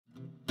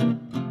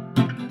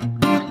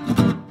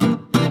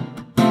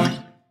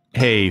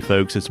Hey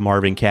folks, it's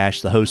Marvin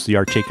Cash, the host of The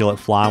Articulate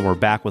Fly, and we're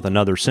back with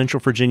another Central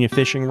Virginia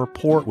fishing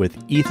report with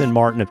Ethan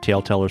Martin of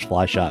TaleTellers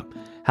Fly Shop.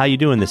 How you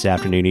doing this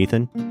afternoon,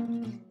 Ethan?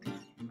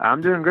 I'm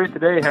doing great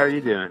today. How are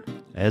you doing?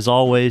 As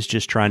always,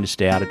 just trying to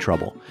stay out of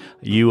trouble.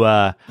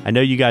 I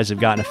know you guys have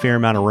gotten a fair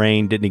amount of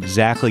rain, didn't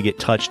exactly get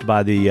touched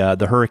by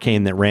the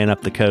hurricane that ran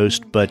up the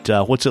coast, but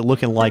what's it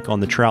looking like on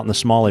the trout and the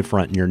smallie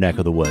front in your neck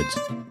of the woods?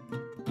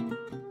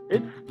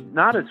 It's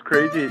not as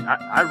crazy.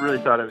 I really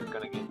thought it was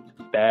going to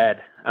get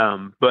bad.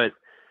 But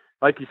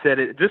like you said,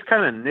 it just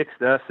kind of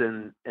nixed us.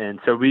 And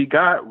so we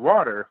got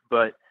water,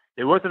 but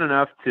it wasn't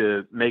enough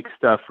to make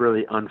stuff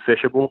really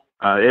unfishable.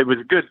 It was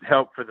a good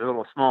help for the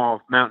little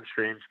small mountain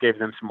streams, gave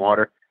them some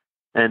water.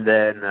 And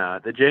then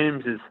the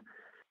James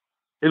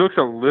it looks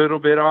a little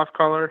bit off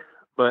color,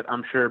 but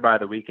I'm sure by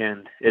the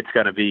weekend it's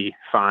going to be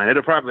fine.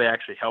 It'll probably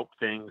actually help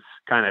things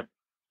kind of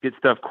get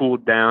stuff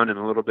cooled down and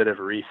a little bit of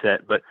a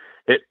reset. But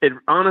it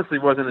honestly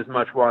wasn't as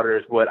much water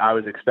as what I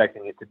was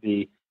expecting it to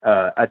be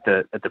at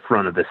the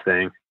front of this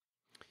thing.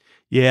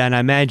 Yeah, and I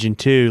imagine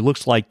too. It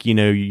looks like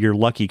you're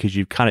lucky because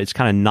it's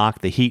kind of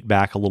knocked the heat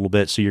back a little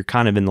bit, so you're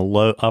kind of in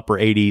the upper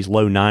 80s,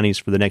 low 90s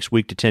for the next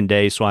week to 10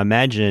 days. So I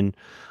imagine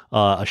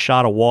a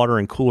shot of water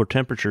and cooler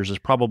temperatures has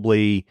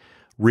probably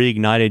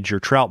reignited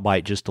your trout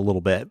bite just a little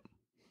bit.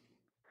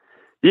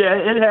 Yeah,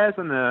 it has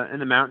in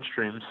the mountain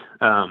streams.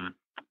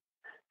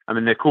 I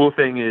mean, the cool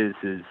thing is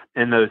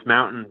in those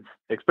mountains,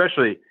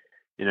 especially,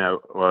 well,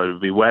 it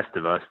would be west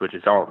of us, which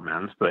is all the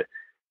mountains, but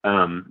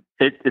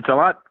it's a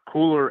lot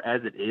cooler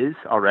as it is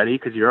already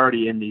because you're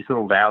already in these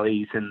little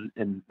valleys and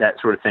that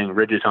sort of thing,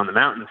 ridges on the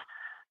mountains.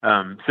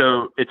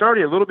 So it's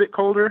already a little bit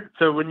colder.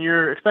 So when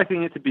you're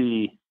expecting it to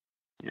be,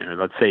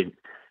 let's say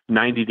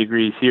 90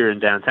 degrees here in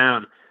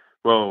downtown,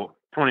 well,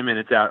 20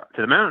 minutes out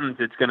to the mountains,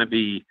 it could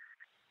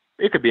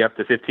be up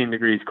to 15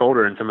 degrees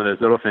colder in some of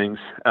those little things.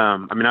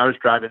 I mean, I was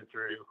driving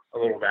through a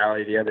little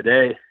valley the other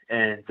day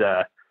and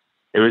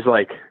it was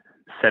like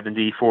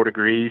 74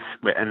 degrees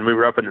and we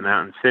were up in the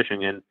mountains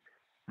fishing. And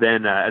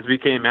then as we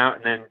came out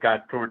and then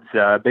got towards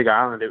Big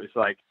Island, it was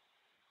like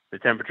the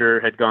temperature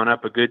had gone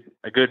up a good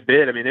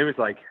bit. I mean, it was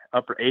like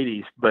upper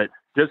 80s, but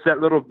just that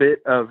little bit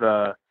of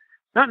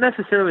not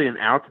necessarily an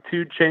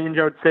altitude change,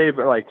 I would say,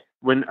 but like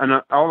when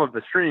all of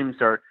the streams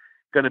are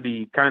going to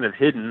be kind of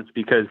hidden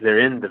because they're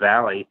in the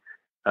valley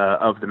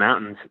of the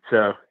mountains.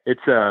 So it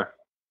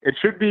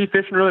should be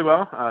fishing really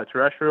well.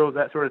 Terrestrials,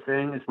 that sort of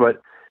thing is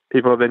what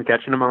people have been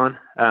catching them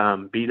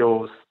on,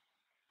 beetles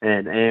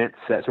and ants,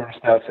 that sort of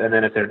stuff. And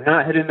then if they're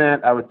not hitting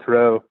that, I would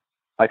throw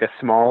like a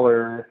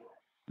smaller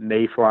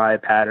mayfly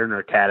pattern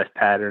or caddis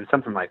pattern,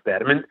 something like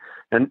that. I mean,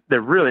 and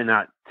they're really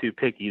not too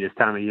picky this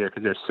time of year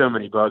because there's so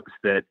many bugs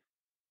that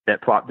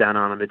plop down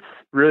on them. It's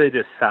really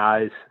just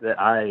size that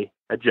I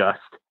adjust.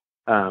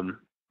 And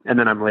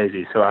then I'm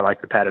lazy, so I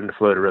like the pattern to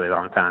float a really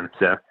long time.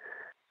 So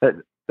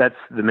that's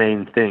the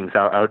main things.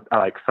 I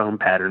like foam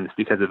patterns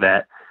because of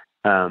that.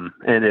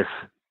 And if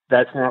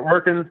that's not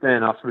working,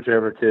 then I'll switch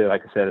over to,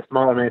 like I said, a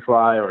smaller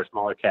mayfly or a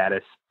smaller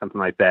caddis, something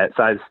like that.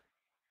 Size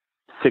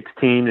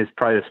 16 is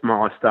probably the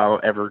smallest I'll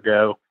ever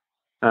go,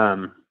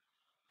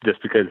 just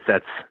because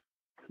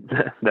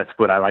that's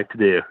what I like to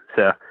do.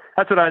 So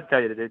that's what I'd tell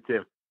you to do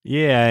too.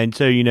 Yeah, and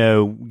so,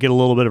 get a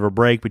little bit of a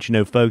break, but,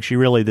 folks, you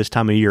really this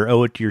time of year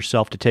owe it to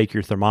yourself to take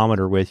your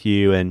thermometer with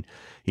you. And,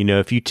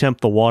 if you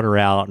temp the water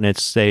out and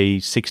it's, say,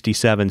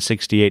 67,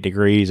 68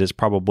 degrees, it's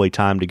probably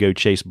time to go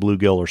chase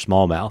bluegill or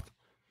smallmouth.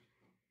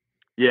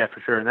 Yeah,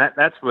 for sure. And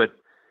that's what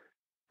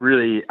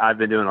really I've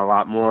been doing a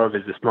lot more of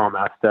is the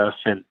smallmouth stuff.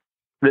 And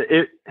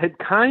it had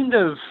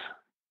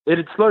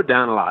slowed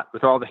down a lot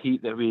with all the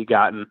heat that we had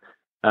gotten.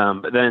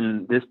 But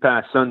then this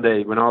past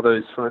Sunday, when all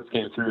those fronts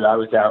came through, I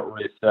was out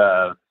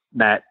with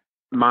Matt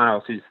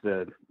Miles, who's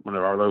one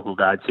of our local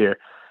guides here,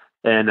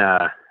 and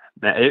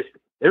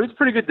it was a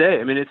pretty good day.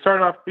 I mean, it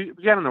started off, we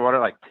got in the water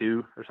like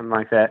 2 or something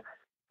like that,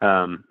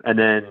 and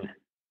then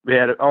we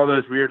had all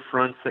those weird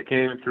fronts that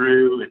came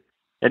through. And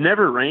it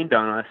never rained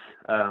on us,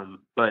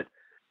 but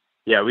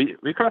yeah,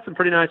 we caught some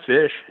pretty nice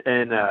fish,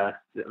 and I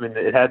mean,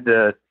 it had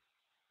the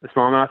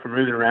smallmouth were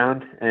moving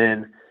around,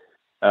 and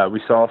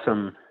we saw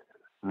some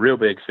real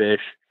big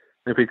fish.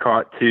 I think we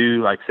caught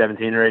 2 like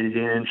 17 or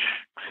 18 inch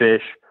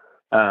fish,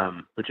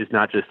 which is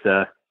not just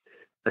a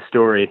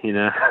story,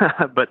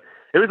 but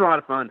it was a lot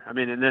of fun. I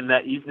mean, and then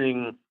that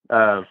evening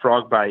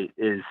frog bite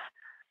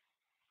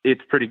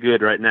it's pretty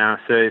good right now.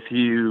 So if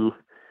you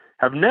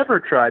have never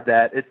tried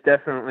that, it's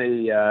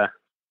definitely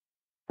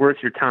worth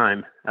your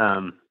time.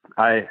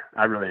 I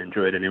really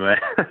enjoy it anyway.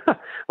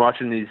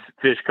 Watching these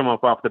fish come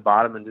up off the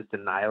bottom and just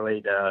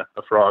annihilate a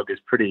frog is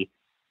pretty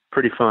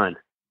fun.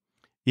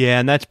 Yeah,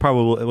 and that's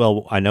probably,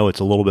 well, I know it's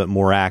a little bit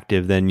more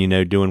active than,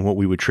 doing what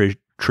we would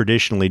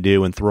traditionally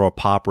do and throw a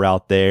popper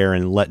out there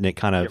and letting it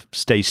kind of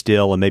stay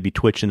still and maybe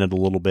twitching it a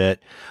little bit.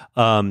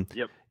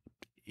 Yep.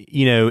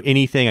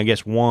 anything, I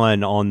guess,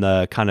 one on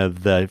the kind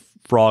of the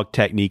frog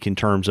technique in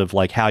terms of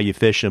like how you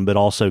fish them, but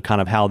also kind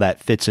of how that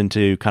fits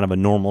into kind of a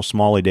normal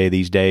smallie day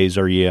these days.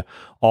 Are you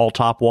all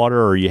top water,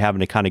 or are you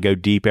having to kind of go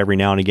deep every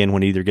now and again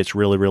when it either gets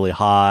really, really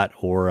hot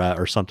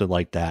or something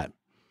like that?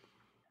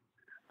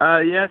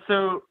 Yeah.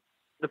 So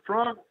the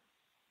frog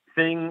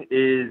thing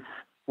is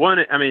one.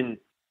 I mean,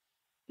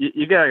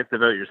 you gotta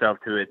devote yourself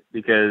to it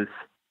because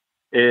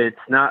it's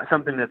not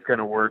something that's going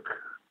to work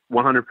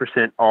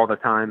 100% all the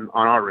time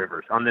on our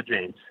rivers, on the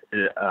James,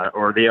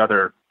 or the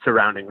other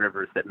surrounding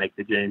rivers that make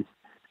the James.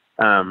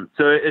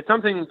 So it's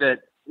something that,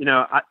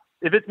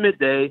 if it's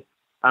midday,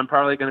 I'm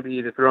probably going to be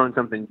either throwing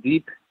something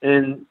deep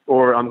in,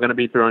 or I'm going to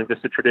be throwing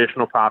just a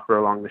traditional popper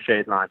along the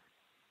shade line.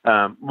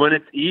 When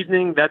it's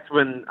evening, that's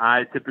when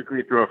I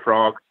typically throw a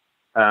frog.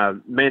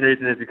 Main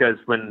reason is because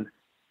when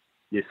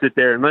you sit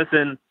there and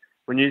listen,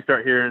 when you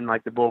start hearing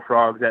like the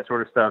bullfrogs, that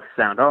sort of stuff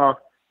sound off,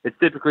 it's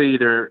typically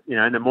either,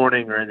 in the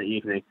morning or in the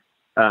evening.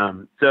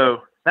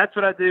 So that's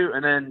what I do.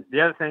 And then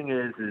the other thing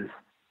is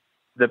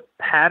the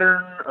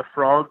pattern of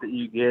frog that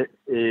you get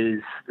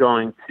is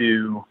going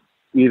to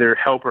either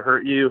help or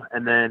hurt you.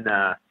 And then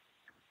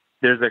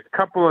there's a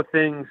couple of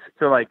things.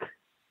 So like,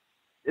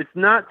 it's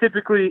not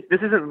typically,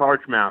 this isn't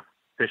largemouth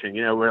fishing,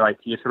 where like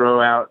you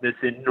throw out this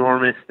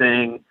enormous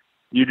thing,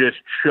 you just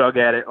chug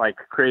at it like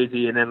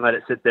crazy and then let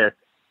it sit there.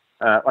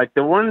 Like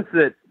the ones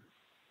that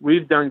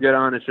we've done good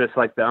on is just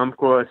like the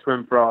Umpqua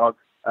swimming frog,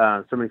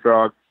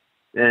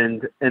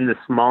 and in the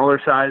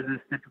smaller sizes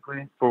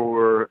typically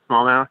for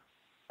smallmouth.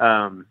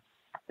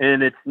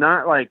 And it's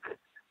not like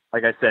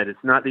I said, it's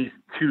not these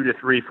 2 to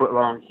 3 foot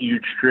long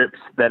huge strips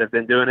that have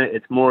been doing it.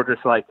 It's more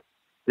just like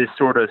this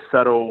sort of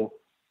subtle,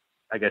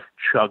 I guess,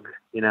 chug,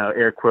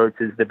 air quotes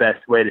is the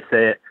best way to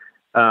say it.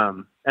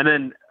 And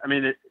then,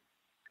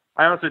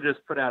 I also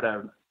just put out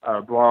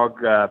a blog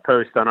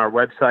post on our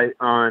website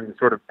on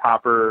sort of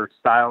popper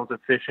styles of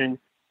fishing.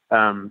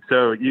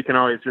 So you can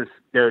always just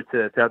go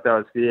to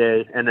TaleTellers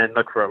VA and then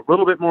look for a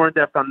little bit more in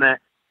depth on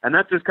that. And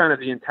that's just kind of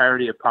the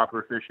entirety of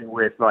popper fishing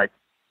with like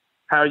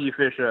how you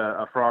fish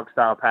a frog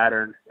style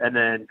pattern. And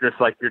then just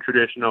like your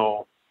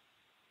traditional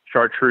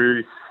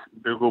chartreuse,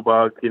 boogle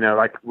bug,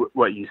 like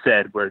what you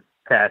said, where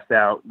cast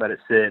out, let it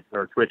sit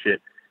or twitch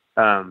it.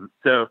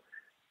 So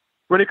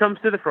when it comes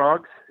to the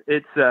frogs,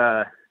 it's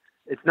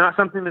not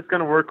something that's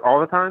going to work all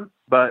the time,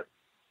 but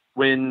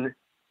when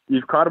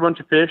you've caught a bunch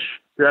of fish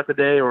throughout the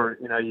day, or,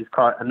 you've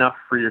caught enough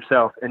for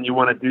yourself and you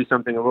want to do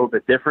something a little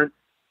bit different,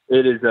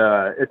 it's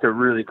a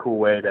really cool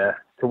way to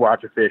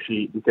watch a fish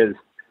eat, because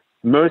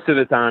most of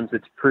the times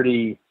it's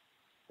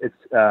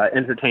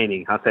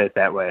entertaining. I'll say it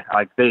that way.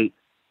 Like they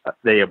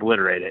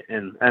obliterate it.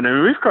 And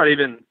we've caught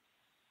even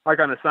like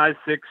on a size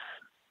 6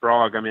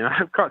 frog.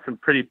 I've caught some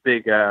pretty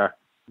big,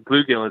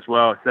 bluegill as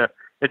well. So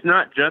it's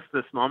not just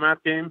the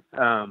smallmouth game.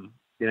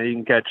 You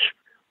can catch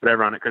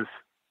whatever on it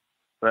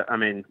but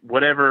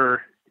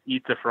whatever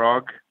eats a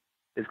frog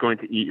is going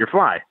to eat your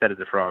fly. That is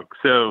a frog.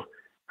 So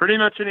pretty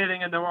much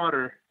anything in the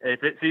water,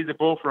 if it sees a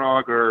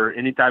bullfrog or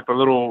any type of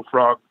little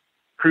frog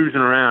cruising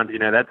around,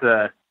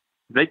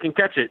 they can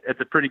catch it. It's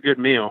a pretty good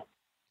meal.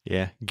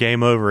 Yeah.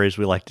 Game over, as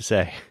we like to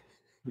say.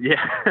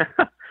 Yeah.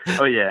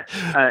 Oh yeah.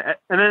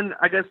 And then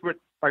I guess what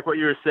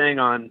you were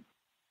saying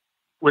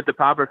with the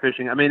popper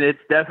fishing,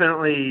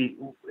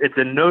 it's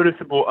a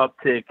noticeable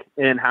uptick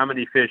in how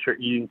many fish are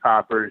eating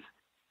poppers,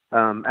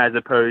 as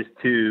opposed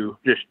to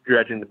just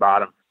dredging the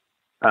bottom.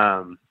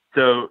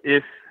 So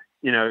if,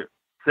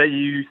 say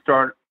you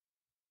start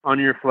on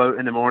your float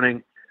in the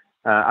morning,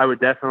 I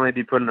would definitely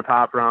be putting a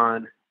popper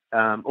on.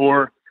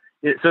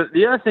 So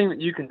the other thing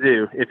that you can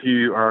do if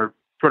you are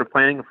sort of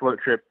planning a float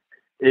trip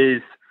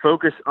is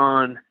focus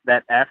on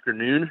that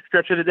afternoon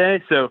stretch of the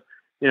day. So,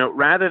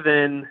 rather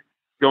than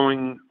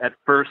going at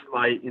first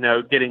light,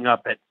 getting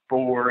up at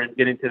 4 and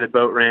getting to the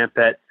boat ramp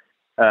at,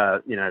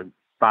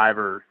 5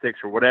 or 6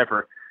 or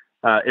whatever.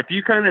 If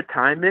you kind of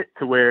time it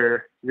to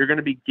where you're going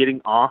to be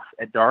getting off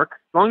at dark,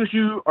 as long as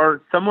you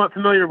are somewhat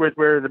familiar with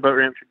where the boat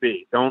ramp should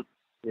be, don't,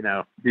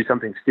 do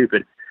something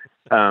stupid.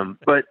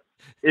 But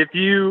if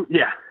you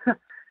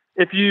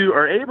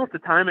are able to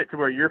time it to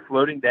where you're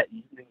floating that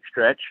evening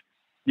stretch,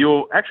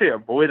 you'll actually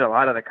avoid a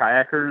lot of the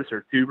kayakers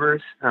or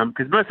tubers.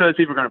 Cause most of those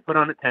people are going to put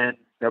on at 10,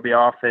 they'll be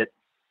off at,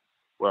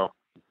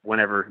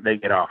 whenever they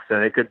get off. So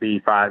it could be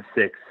 5,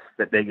 6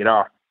 that they get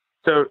off.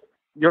 So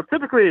you'll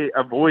typically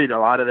avoid a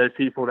lot of those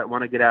people that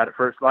want to get out at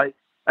first light.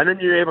 And then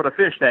you're able to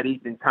fish that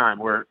evening time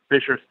where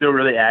fish are still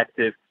really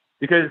active,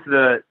 because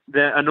the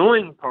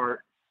annoying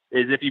part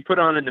is if you put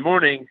on in the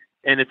morning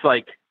and it's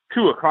like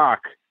 2:00,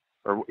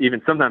 or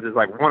even sometimes it's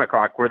like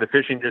 1:00, where the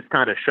fishing just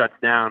kind of shuts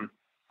down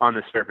on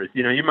the surface.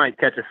 You might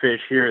catch a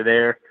fish here or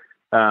there,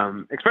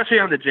 especially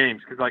on the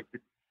James. Cause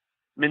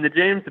the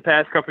James the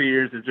past couple of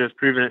years has just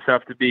proven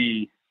itself to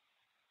be,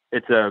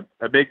 it's a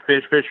big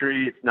fish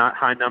fishery. It's not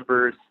high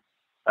numbers.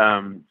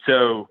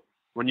 So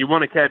when you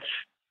want to catch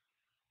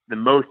the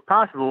most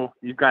possible,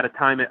 you've got to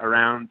time it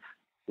around,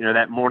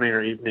 that morning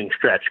or evening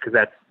stretch, because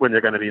that's when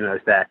they're going to be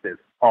most active,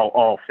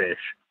 all fish.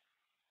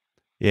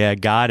 Yeah,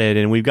 got it.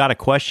 And we've got a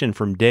question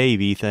from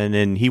Dave, Ethan,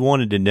 and he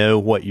wanted to know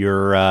what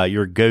your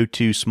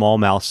go-to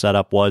smallmouth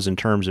setup was in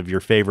terms of your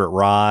favorite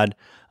rod,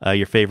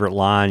 your favorite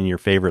line, and your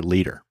favorite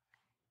leader.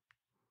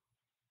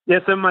 Yeah,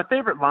 so my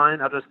favorite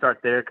line, I'll just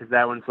start there because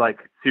that one's like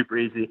super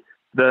easy.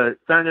 The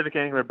Scientific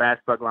Angler Bass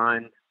Bug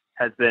line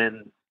has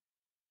been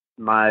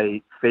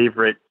my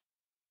favorite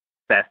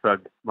bass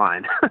bug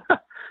line.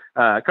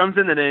 Comes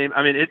in the name.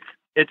 I mean,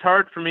 it's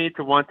hard for me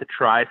to want to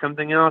try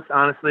something else.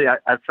 Honestly,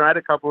 I've tried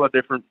a couple of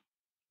different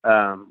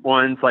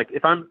ones. Like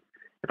if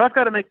I've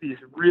got to make these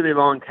really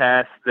long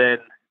casts, then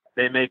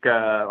they make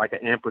like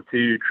an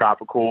amplitude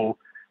tropical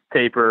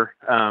taper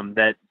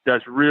that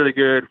does really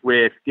good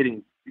with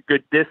getting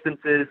good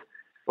distances,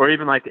 or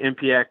even like the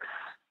MPX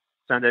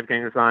Scientific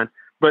Angler's line.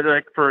 But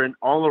like for an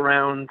all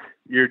around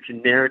your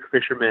generic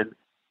fisherman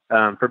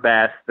for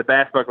bass, the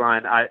bass bug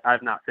line,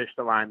 I've not fished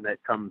a line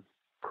that comes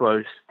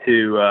close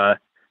to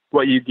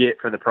what you get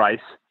for the price.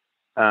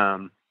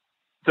 So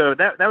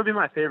that would be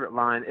my favorite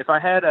line. If I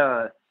had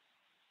a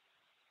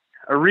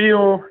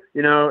reel,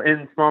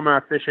 in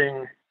smallmouth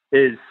fishing,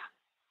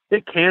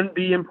 it can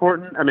be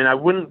important. I mean, I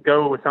wouldn't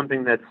go with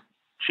something that's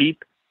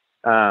cheap,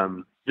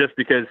 just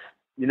because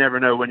you never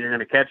know when you're going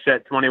to catch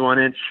that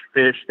 21-inch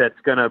fish that's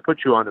going to put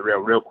you on the reel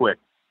real quick.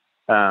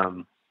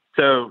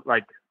 So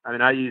like, I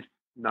mean, I use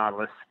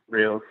Nautilus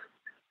reels,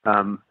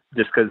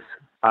 just because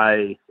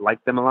I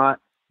like them a lot.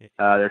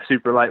 They're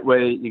super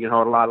lightweight. You can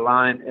hold a lot of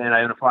line, and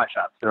I own a fly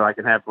shop, so I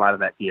can have a lot of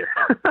that gear.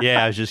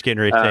 Yeah, I was just getting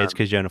ready to say it's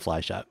because you own a fly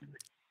shop.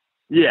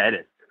 Yeah, it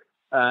is.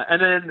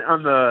 And then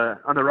on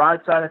the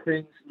rod side of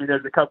things, I mean,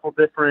 there's a couple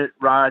different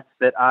rods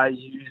that I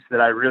use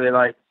that I really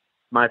like.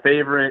 My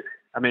favorite,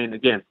 I mean,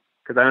 again,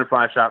 because I own a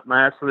fly shop,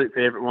 my absolute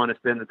favorite one has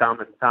been the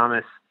Thomas &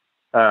 Thomas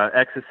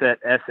Exocet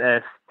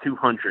SS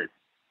 200.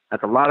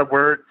 That's a lot of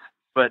words,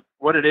 but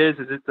what it is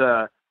it's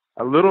a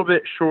little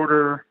bit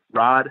shorter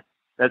rod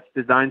that's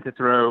designed to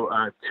throw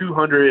a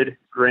 200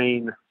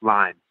 grain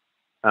line.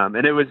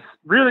 And it was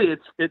really,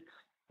 it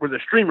was a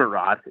streamer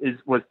rod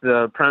was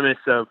the premise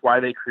of why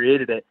they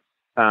created it.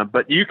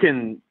 But you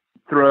can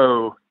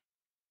throw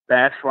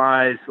bass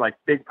flies, like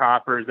big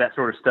poppers, that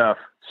sort of stuff,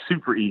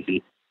 super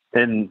easy.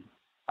 And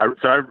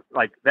so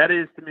that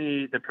is to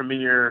me the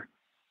premier,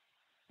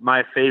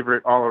 my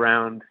favorite all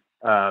around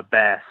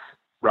bass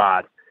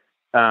rod.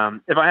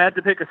 If I had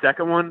to pick a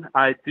second one,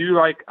 I've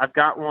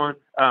got one,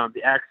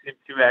 the Axiom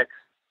 2X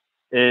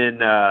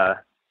in a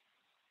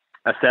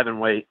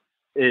 7-weight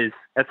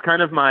that's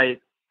kind of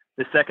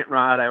the second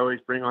rod I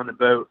always bring on the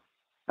boat.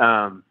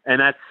 And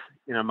that's,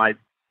 my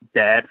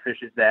dad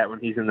fishes that when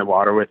he's in the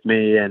water with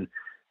me. And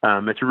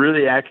it's a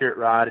really accurate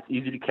rod. It's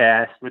easy to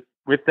cast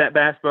with that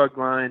bass bug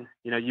line.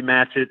 You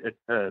match it,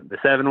 the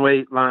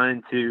 7-weight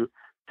line to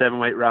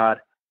 7-weight rod,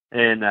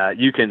 and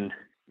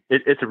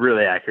it's a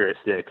really accurate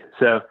stick.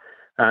 So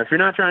if you're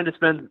not trying to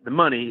spend the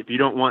money, if you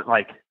don't want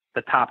like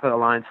the top of the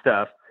line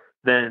stuff,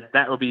 then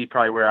that would be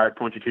probably where I would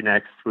point you to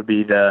next, would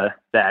be the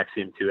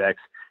Axiom 2X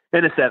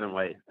in a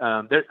 7-weight.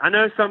 I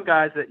know some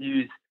guys that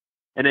use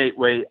an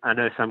 8-weight. I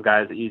know some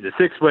guys that use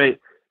a 6-weight,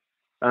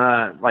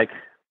 like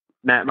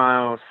Matt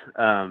Miles.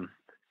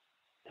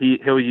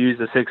 He'll use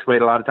a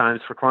 6-weight a lot of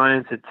times for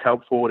clients. It's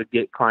helpful to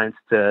get clients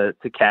to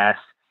cast.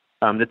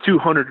 The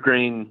 200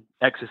 grain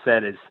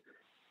Exocet is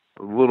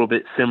a little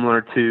bit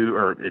similar to,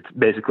 or it's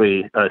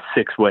basically a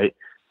 6-weight.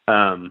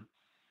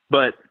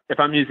 But if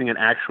I'm using an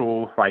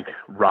actual like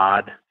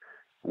rod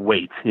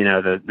weight,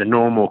 the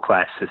normal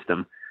class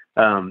system,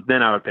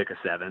 then I would pick a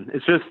 7.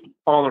 It's just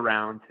all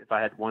around. If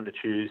I had one to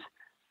choose,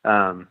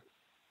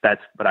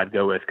 that's what I'd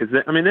go with. Because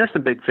there's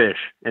some big fish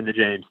in the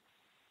James,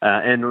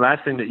 and the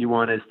last thing that you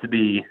want is to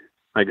be,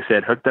 like I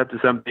said, hooked up to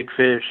some big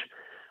fish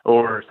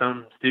or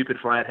some stupid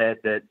flathead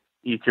that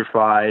eats your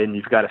fly, and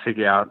you've got to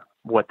figure out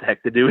what the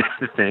heck to do with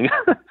the thing.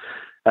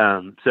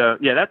 So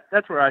yeah,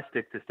 that's where I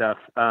stick to stuff.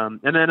 And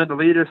then on the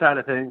leader side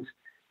of things,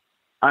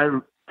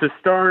 to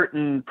start,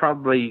 and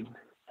probably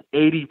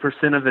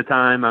 80% of the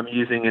time I'm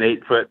using an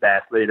 8-foot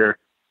bass leader,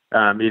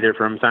 either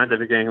from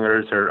Scientific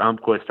Anglers or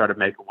Umpqua started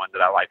making one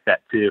that I like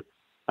that too.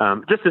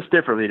 Just a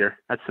stiffer leader.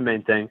 That's the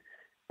main thing.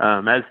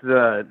 As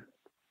the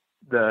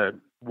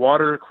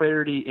water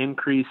clarity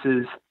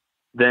increases,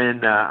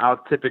 then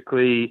I'll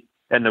typically,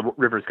 and the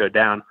rivers go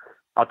down,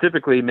 I'll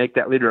typically make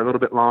that leader a little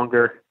bit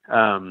longer.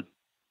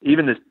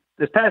 Even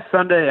this past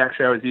Sunday,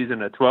 actually, I was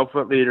using a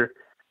 12-foot leader,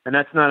 and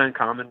that's not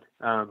uncommon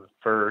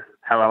for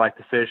how I like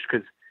to fish,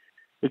 because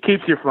it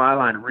keeps your fly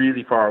line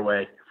really far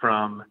away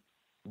from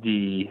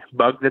the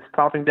bug that's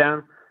popping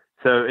down.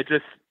 So it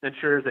just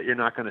ensures that you're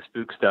not going to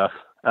spook stuff.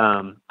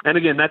 And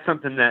again, that's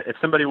something that if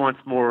somebody wants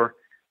more,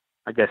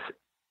 I guess,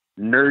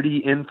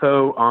 nerdy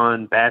info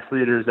on bass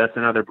leaders, that's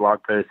another blog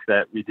post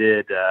that we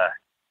did,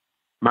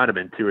 might have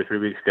been 2 or 3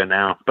 weeks ago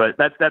now, but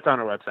that's on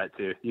our website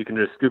too. You can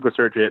just Google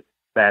search it,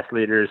 bass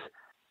leaders,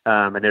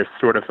 and there's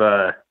sort of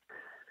a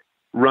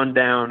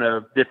rundown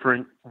of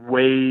different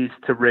ways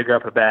to rig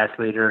up a bass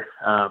leader.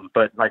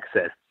 But like I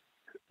said,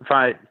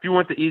 if you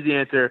want the easy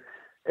answer,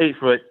 8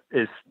 foot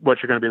is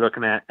what you're going to be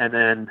looking at. And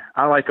then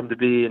I like them to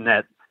be in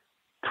that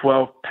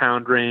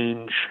 12-pound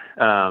range,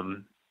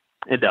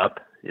 and up,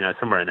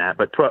 somewhere in that.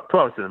 But 12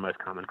 is the most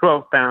common.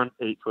 12-pound,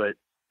 8-foot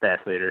bass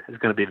leader is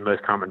going to be the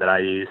most common that I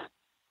use.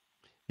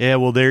 Yeah,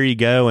 well, there you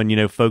go.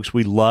 And, folks,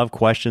 we love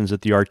questions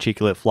at the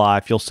Articulate Fly.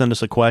 If you'll send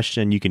us a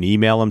question, you can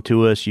email them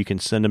to us. You can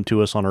send them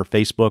to us on our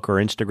Facebook or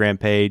Instagram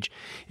page.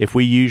 If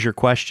we use your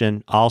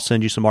question, I'll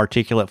send you some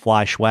Articulate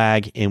Fly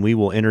swag, and we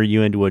will enter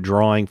you into a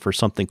drawing for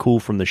something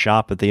cool from the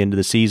shop at the end of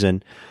the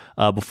season.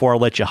 Before I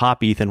let you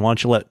hop, Ethan, why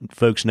don't you let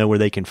folks know where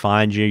they can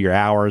find you, your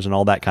hours, and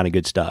all that kind of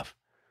good stuff?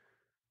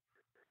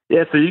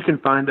 Yeah, so you can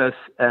find us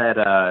at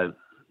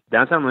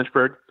downtown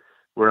Lynchburg.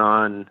 We're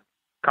on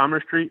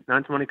Commerce Street,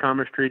 920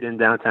 Commerce Street in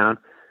downtown.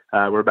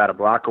 We're about a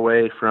block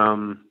away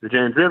from the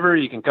James River.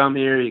 You can come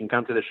here. You can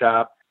come to the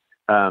shop.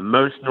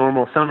 Most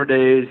normal summer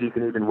days, you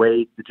can even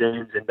wade the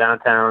James in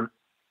downtown.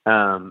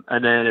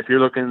 And then if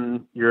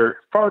you're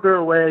farther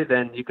away,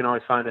 then you can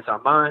always find us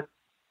online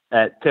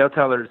at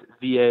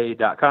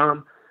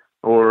TaleTellersVA.com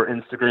or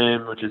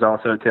Instagram, which is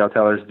also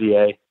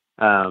TaleTellersVA,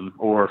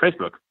 or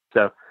Facebook.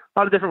 So a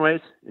lot of different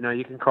ways.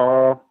 You can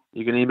call,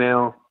 you can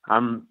email.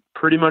 I'm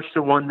pretty much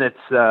the one that's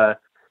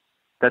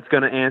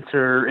going to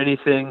answer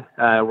anything.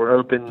 We're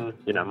open,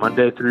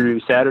 Monday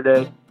through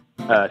Saturday.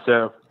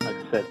 So, like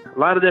I said, a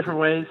lot of different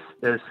ways.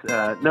 There's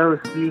no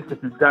excuse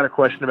if you've got a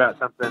question about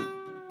something.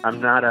 I'm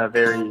not a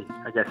very,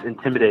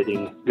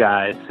 intimidating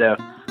guy. So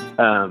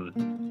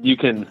you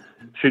can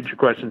shoot your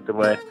questions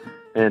away,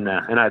 and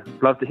I'd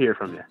love to hear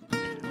from you.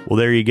 Well,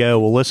 there you go.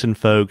 Well, listen,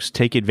 folks,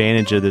 take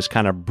advantage of this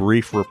kind of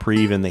brief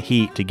reprieve in the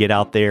heat to get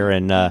out there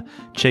and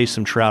chase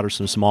some trout or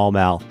some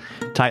smallmouth.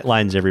 Tight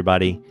lines,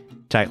 everybody.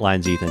 Tight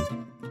lines, Ethan.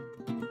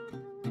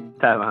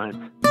 Tight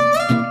lines.